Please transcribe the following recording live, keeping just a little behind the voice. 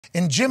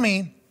And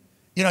Jimmy,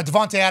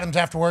 Davante Adams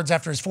afterwards,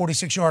 after his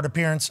 46-yard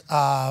appearance,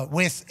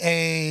 with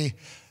a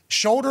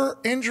shoulder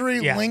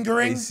injury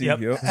lingering,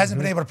 hasn't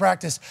been able to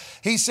practice.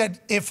 He said,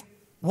 if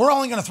we're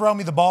only going to throw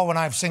me the ball when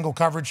I have single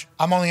coverage,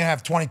 I'm only going to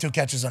have 22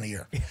 catches on a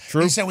year.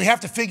 True. He said, we have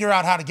to figure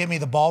out how to get me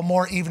the ball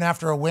more, even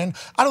after a win.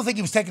 I don't think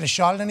he was taking a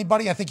shot at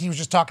anybody. I think he was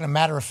just talking a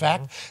matter of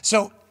fact.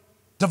 So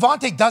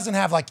Davante doesn't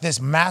have like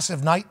this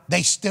massive night.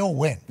 They still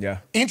win. Yeah.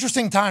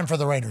 Interesting time for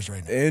the Raiders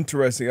right now.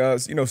 Interesting.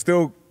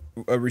 Still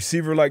a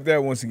receiver like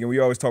that, once again, we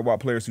always talk about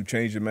players who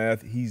change the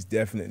math. He's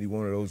definitely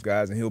one of those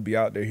guys, and he'll be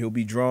out there. He'll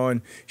be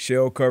drawing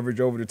shell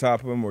coverage over the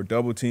top of him or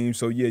double team.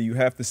 So, yeah, you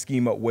have to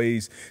scheme up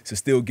ways to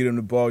still get him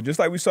the ball, just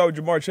like we saw with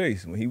Jamar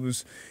Chase. When he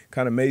was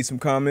kind of made some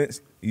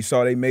comments, you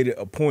saw they made it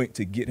a point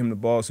to get him the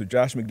ball. So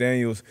Josh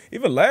McDaniels,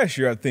 even last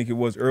year, I think it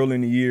was early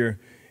in the year,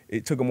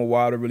 it took him a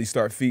while to really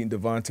start feeding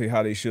Davante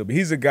how they should. But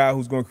he's a guy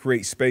who's going to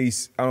create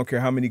space. I don't care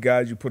how many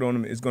guys you put on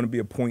him. It's going to be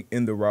a point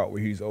in the route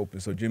where he's open.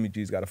 So Jimmy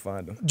G's got to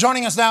find him.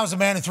 Joining us now is a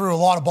man who threw a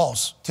lot of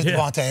balls to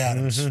Davante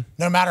Adams,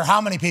 no matter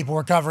how many people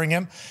were covering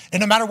him and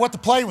no matter what the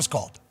play was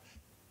called.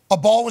 A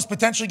ball was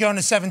potentially going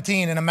to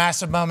 17 in a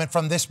massive moment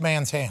from this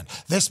man's hand.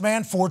 This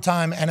man,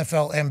 4-time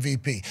NFL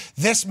MVP.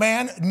 This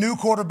man, new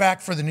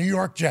quarterback for the New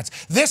York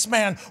Jets. This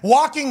man,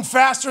 walking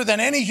faster than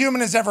any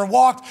human has ever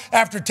walked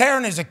after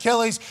tearing his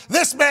Achilles.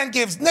 This man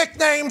gives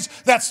nicknames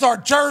that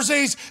start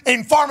jerseys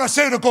in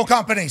pharmaceutical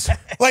companies.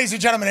 Ladies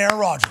and gentlemen, Aaron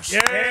Rodgers.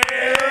 Yeah.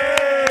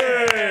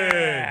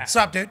 What's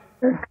up, dude?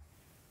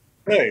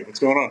 Hey, what's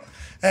going on?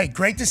 Hey,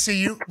 great to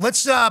see you.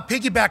 Let's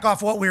piggyback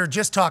off what we were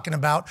just talking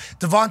about.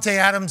 Davante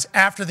Adams,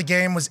 after the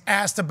game, was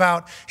asked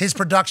about his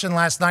production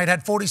last night,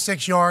 had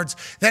 46 yards.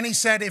 Then he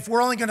said, if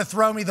we're only going to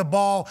throw me the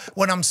ball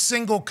when I'm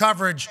single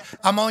coverage,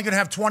 I'm only going to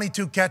have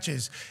 22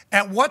 catches.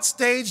 At what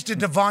stage did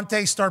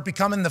Davante start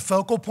becoming the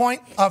focal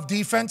point of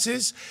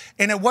defenses?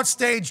 And at what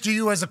stage do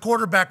you, as a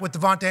quarterback with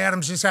Davante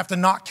Adams, just have to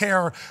not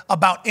care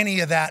about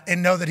any of that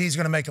and know that he's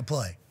going to make a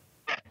play?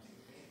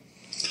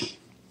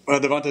 Well,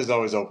 Davante's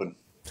always open.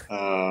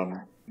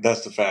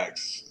 That's the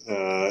facts.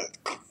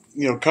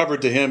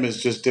 Covered to him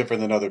is just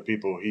different than other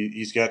people.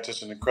 He's got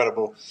just an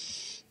incredible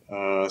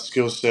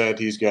skill set.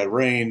 He's got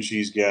range.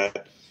 He's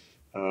got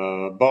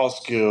ball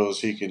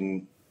skills. He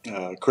can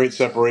create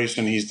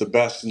separation. He's the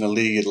best in the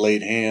league at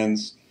late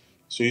hands.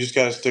 So you just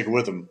got to stick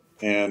with him.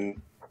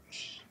 And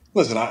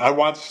listen, I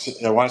watched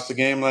the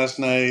game last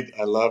night.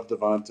 I love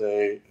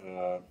Davante.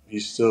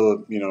 He's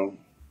still a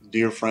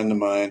dear friend of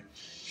mine.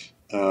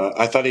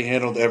 I thought he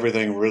handled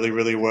everything really,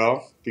 really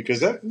well because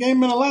that game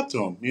meant a lot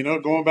to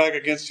him. Going back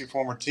against your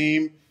former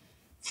team,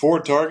 4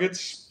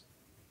 targets,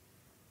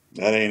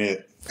 that ain't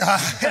it.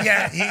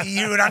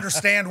 You would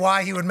understand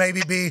why he would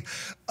maybe be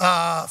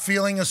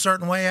feeling a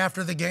certain way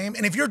after the game.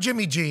 And if you're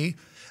Jimmy G,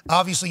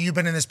 obviously you've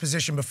been in this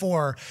position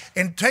before,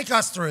 and take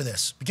us through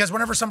this. Because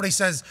whenever somebody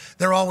says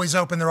they're always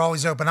open, I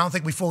don't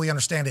think we fully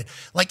understand it.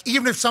 Like,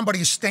 even if somebody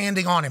is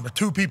standing on him or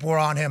 2 people are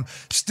on him,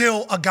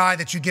 still a guy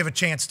that you give a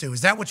chance to.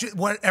 Is that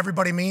what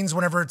everybody means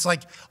whenever it's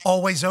like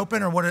always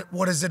open, or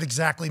what does it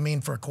exactly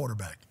mean for a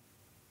quarterback?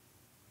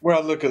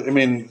 Well, look,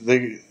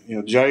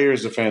 Jair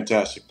is a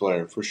fantastic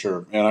player for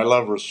sure, and I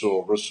love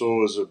Rasul.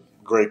 Rasul is a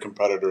great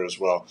competitor as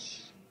well.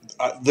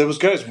 Those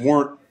guys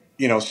weren't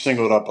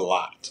singled up a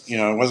lot.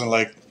 It wasn't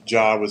like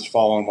Ja was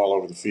following him all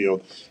over the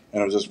field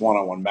and it was just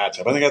one-on-one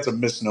matchup. I think that's a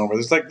misnomer.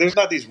 There's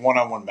not these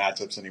one-on-one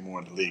matchups anymore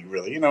in the league,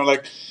 really.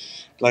 Like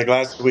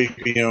last week,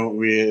 we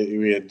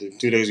had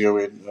 2 days ago,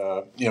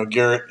 we had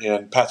Garrett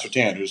and Pat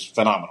Surtain, who's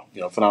phenomenal,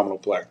 phenomenal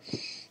player.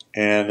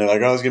 And they're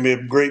like, it's going to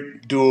be a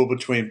great duel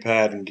between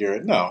Pat and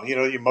Garrett. No,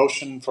 you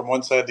motion from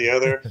one side to the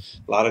other.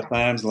 A lot of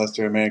times, unless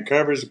they're man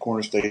covers, the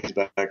corner stays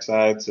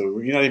backside. So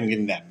you're not even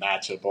getting that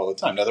matchup all the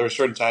time. Now, there were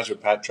certain times where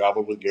Pat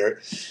traveled with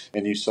Garrett,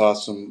 and you saw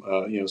some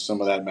of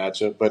that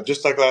matchup. But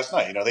just like last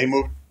night, they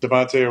moved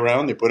Davante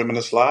around. They put him in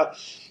the slot.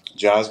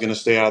 Ja's going to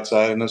stay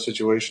outside in those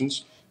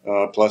situations.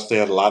 Plus, they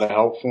had a lot of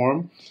help for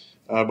him.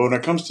 But when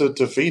it comes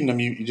to feeding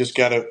him, you just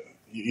got to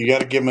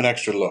give him an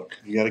extra look.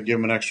 You got to give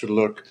him an extra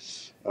look.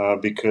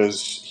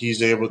 Because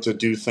he's able to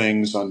do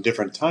things on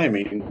different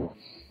timing. And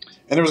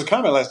there was a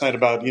comment last night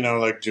about,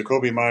 like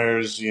Jacoby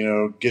Myers,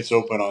 gets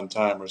open on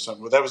time or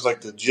something. That was like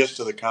the gist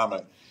of the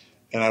comment.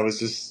 And I was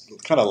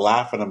just kind of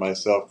laughing at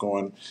myself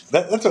going,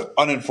 that's an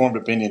uninformed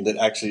opinion that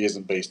actually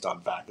isn't based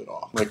on fact at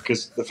all.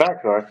 Because the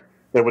facts are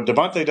that what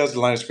Davante does at the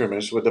line of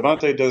scrimmage, what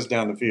Davante does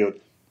down the field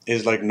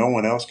is like no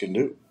one else can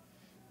do.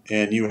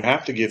 And you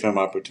have to give him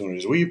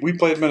opportunities. We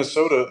played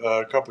Minnesota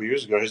a couple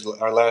years ago,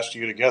 our last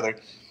year together.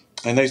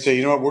 And they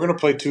say, we're going to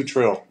play 2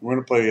 trail. We're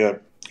going to play a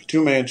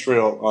 2-man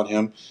trail on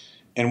him.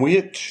 And we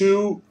had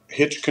 2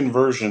 hitch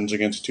conversions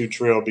against 2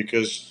 trail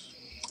because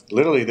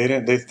literally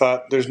they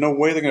thought there's no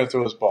way they're going to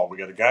throw this ball. We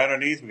got a guy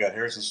underneath. We got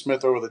Harrison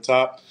Smith over the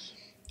top.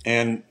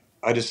 And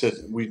I just said,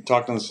 we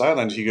talked on the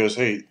sidelines. He goes,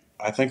 hey,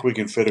 I think we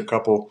can fit a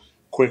couple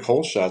quick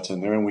hole shots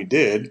in there. And we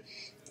did.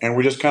 And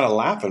we're just kind of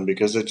laughing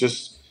because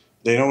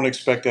they don't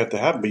expect that to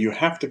happen. But you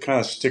have to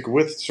kind of stick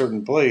with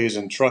certain plays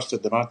and trust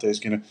that Davante is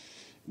going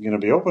to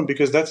be open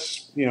because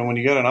that's, when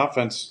you got an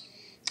offense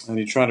and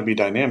you're trying to be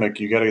dynamic,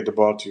 you got to get the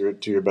ball to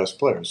your best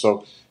player.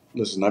 So,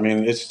 listen, I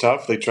mean, it's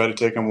tough. They try to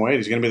take him away.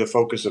 He's going to be the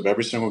focus of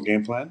every single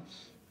game plan.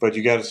 But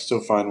you got to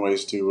still find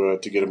ways to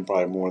get him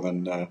probably more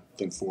than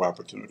 4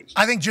 opportunities.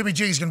 I think Jimmy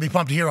G is going to be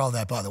pumped to hear all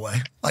that, by the way.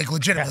 Like,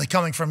 legitimately,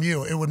 coming from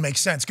you, it would make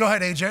sense. Go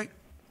ahead, AJ.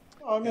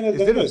 I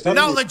mean,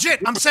 no,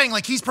 legit. I'm saying,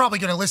 like, he's probably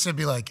going to listen and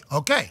be like,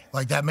 okay,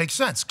 like, that makes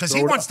sense. Because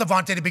he wants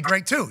Davante to be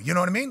great, too. You know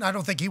what I mean? I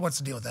don't think he wants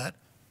to deal with that.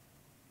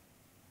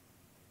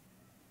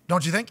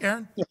 Don't you think,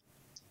 Aaron?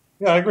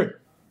 Yeah, I agree.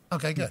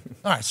 Okay, good.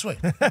 All right, sweet.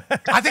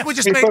 I think we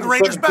just made the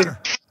Raiders better.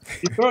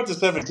 You throw it to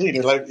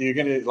 17,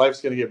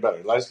 life's gonna get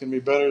better. Life's gonna be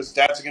better.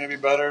 Stats are gonna be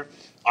better.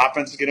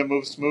 Offense is gonna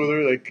move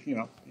smoother. Like, you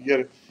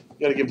gotta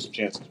give him some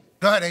chances.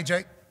 Go ahead,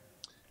 AJ.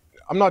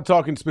 I'm not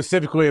talking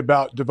specifically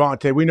about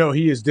Davante. We know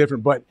he is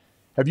different, but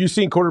have you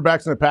seen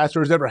quarterbacks in the past,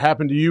 or has it ever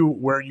happened to you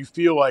where you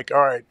feel like,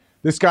 all right,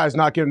 this guy's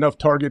not getting enough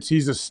targets.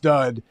 He's a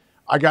stud.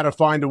 I got to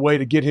find a way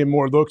to get him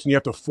more looks, and you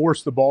have to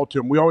force the ball to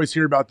him. We always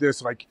hear about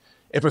this, like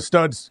if a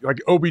stud's like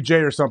OBJ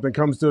or something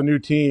comes to a new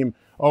team,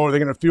 oh, are they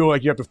going to feel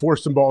like you have to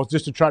force some balls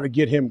just to try to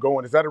get him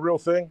going? Is that a real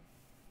thing?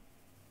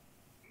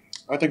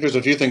 I think there's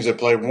a few things at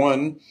play.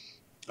 One,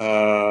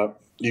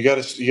 you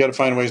got to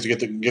find ways to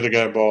get a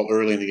guy a ball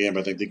early in the game.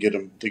 I think to get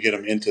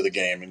him into the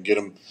game and get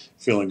him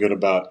feeling good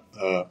about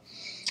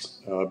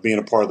being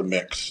a part of the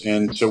mix.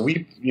 And so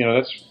we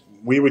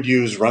would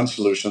use run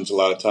solutions a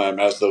lot of time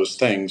as those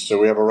things. So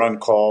we have a run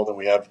call, then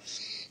we have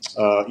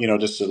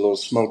just a little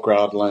smoke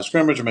route, line of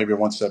scrimmage, or maybe a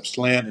one-step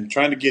slant, and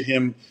trying to get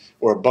him,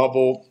 or a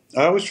bubble.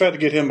 I always tried to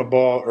get him a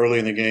ball early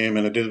in the game,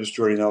 and I did it with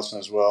Jordy Nelson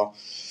as well,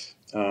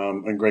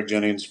 and Greg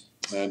Jennings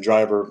and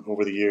Driver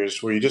over the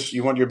years, where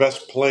you want your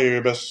best player,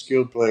 your best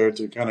skilled player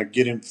to kind of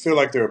get in, feel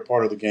like they're a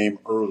part of the game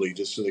early,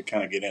 just so they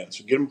kind of get in.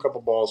 So get them a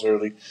couple balls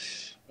early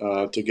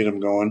to get them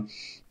going.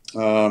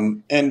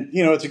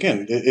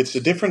 It's a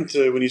different,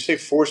 when you say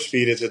force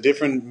feed, it's a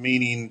different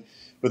meaning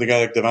with a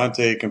guy like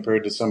Davante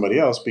compared to somebody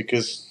else,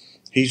 because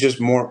he's just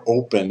more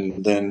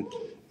open than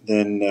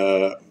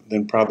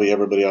probably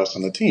everybody else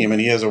on the team. And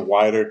he has a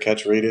wider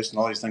catch radius and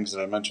all these things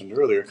that I mentioned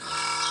earlier.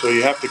 So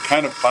you have to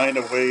kind of find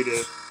a way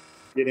to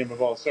get him a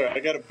ball. Sorry, I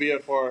got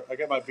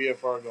my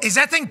BFR going. Is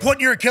that thing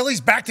putting your Achilles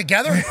back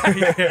together?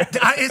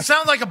 It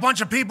sounds like a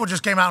bunch of people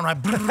just came out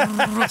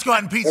and let's go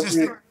ahead and piece this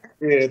thing.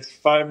 Yeah, it's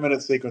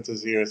 5-minute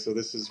sequences here. So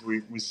this is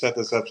we set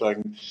this up so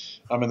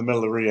I'm in the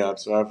middle of rehab,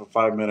 so I have a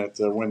 5-minute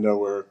window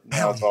where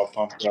now it's all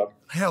pumped up.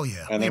 Hell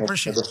yeah. And then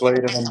appreciate it's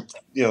deflated, and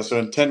then, so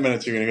in 10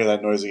 minutes you're going to hear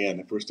that noise again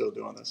if we're still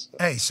doing this. So.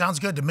 Hey, sounds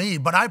good to me.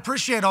 But I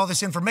appreciate all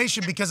this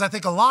information, because I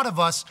think a lot of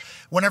us,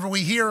 whenever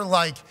we hear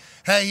like,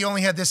 hey, he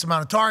only had this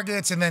amount of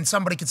targets, and then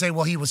somebody could say,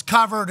 well, he was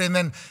covered, and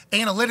then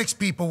analytics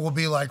people will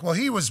be like, well,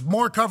 he was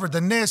more covered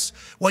than this.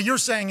 What you're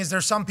saying is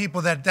there's some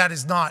people that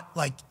is not,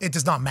 like, it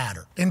does not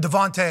matter. And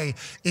Davante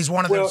is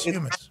one of those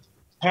humans.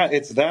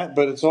 It's that,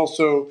 but it's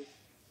also,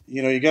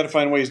 you got to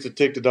find ways to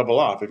take the double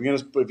off. If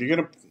you're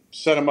gonna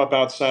set them up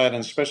outside,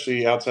 and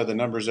especially outside the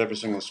numbers every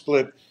single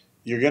split,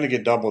 you're going to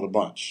get doubled a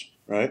bunch,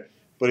 right?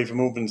 But if you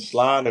move in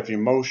slot, if you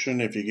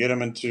motion, if you get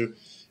them into,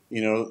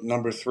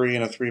 number 3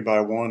 and a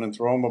 3-by-1 and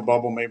throw them a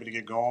bubble maybe to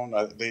get going.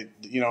 On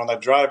that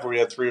drive where he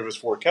had 3 of his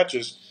 4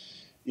 catches,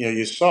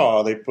 you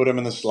saw they put him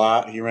in the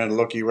slot. He ran a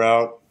looky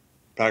route.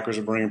 Packers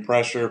were bringing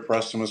pressure.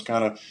 Preston was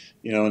kind of,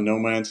 in no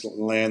man's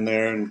land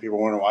there, and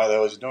people wondering why the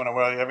hell he's doing it.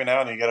 Well, every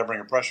now and then you got to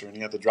bring a pressure, and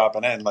you have to drop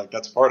an end. Like,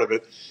 that's part of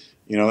it.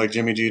 Like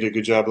Jimmy G did a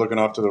good job looking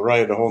off to the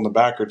right, to holding the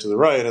backer to the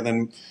right, and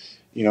then,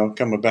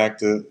 coming back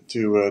to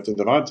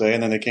Davante,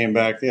 and then they came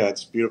back. Yeah,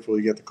 it's beautiful.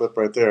 You get the clip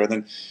right there, and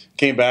then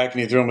came back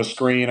and you threw him a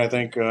screen, I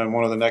think, on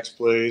one of the next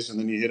plays, and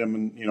then you hit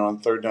him, on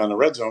third down the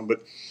red zone.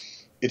 But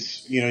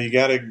it's, you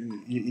got to,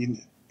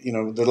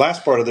 the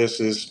last part of this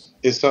is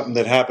something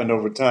that happened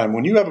over time.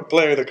 When you have a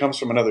player that comes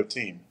from another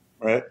team,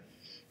 right?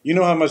 You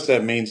know how much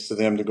that means to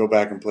them to go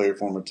back and play your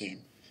former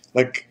team.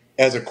 Like,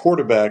 as a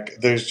quarterback,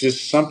 there's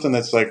just something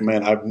that's like,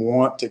 man, I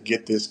want to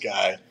get this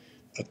guy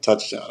a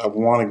touchdown. I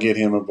want to get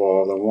him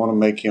involved. I want to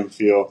make him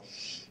feel,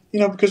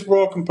 because we're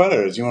all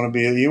competitors. You want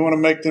to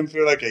make them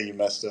feel like, hey, you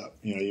messed up.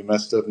 You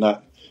messed up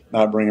not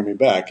bringing me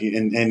back.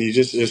 And you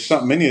just, there's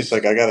something in you. It's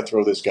like, I got to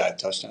throw this guy a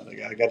touchdown.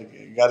 I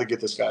got to get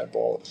this guy a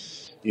ball,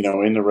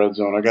 in the red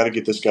zone. I got to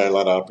get this guy a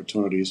lot of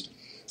opportunities.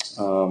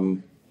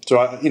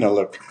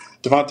 Look,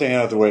 Davante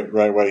handled it the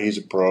right way. He's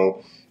a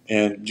pro.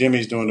 And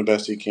Jimmy's doing the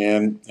best he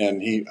can,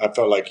 and I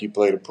felt like he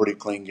played a pretty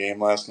clean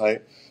game last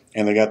night,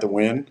 and they got the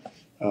win,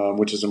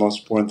 which is the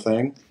most important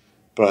thing.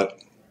 But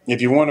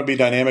if you want to be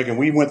dynamic, and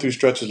we went through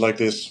stretches like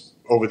this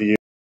over the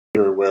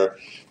year where,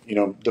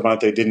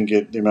 Davante didn't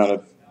get the amount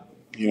of,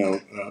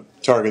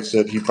 targets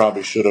that he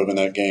probably should have in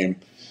that game.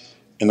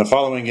 In the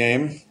following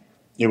game,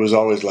 it was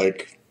always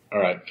like, all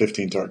right,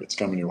 15 targets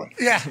coming your way.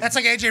 Yeah, that's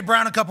like A.J.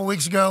 Brown a couple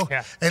weeks ago.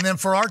 Yeah. And then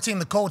for our team,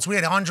 the Colts, we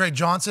had Andre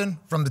Johnson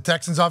from the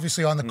Texans,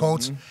 obviously, on the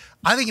Colts.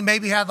 I think he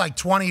maybe had like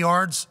 20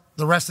 yards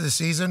the rest of the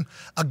season.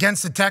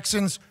 Against the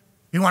Texans,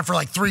 he went for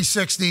like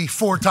 360,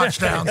 4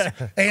 touchdowns.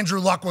 Andrew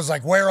Luck was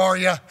like, where are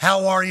you?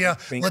 How are you?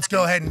 Let's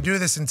go ahead and do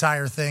this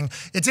entire thing.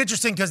 It's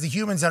interesting because the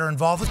humans that are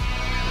involved with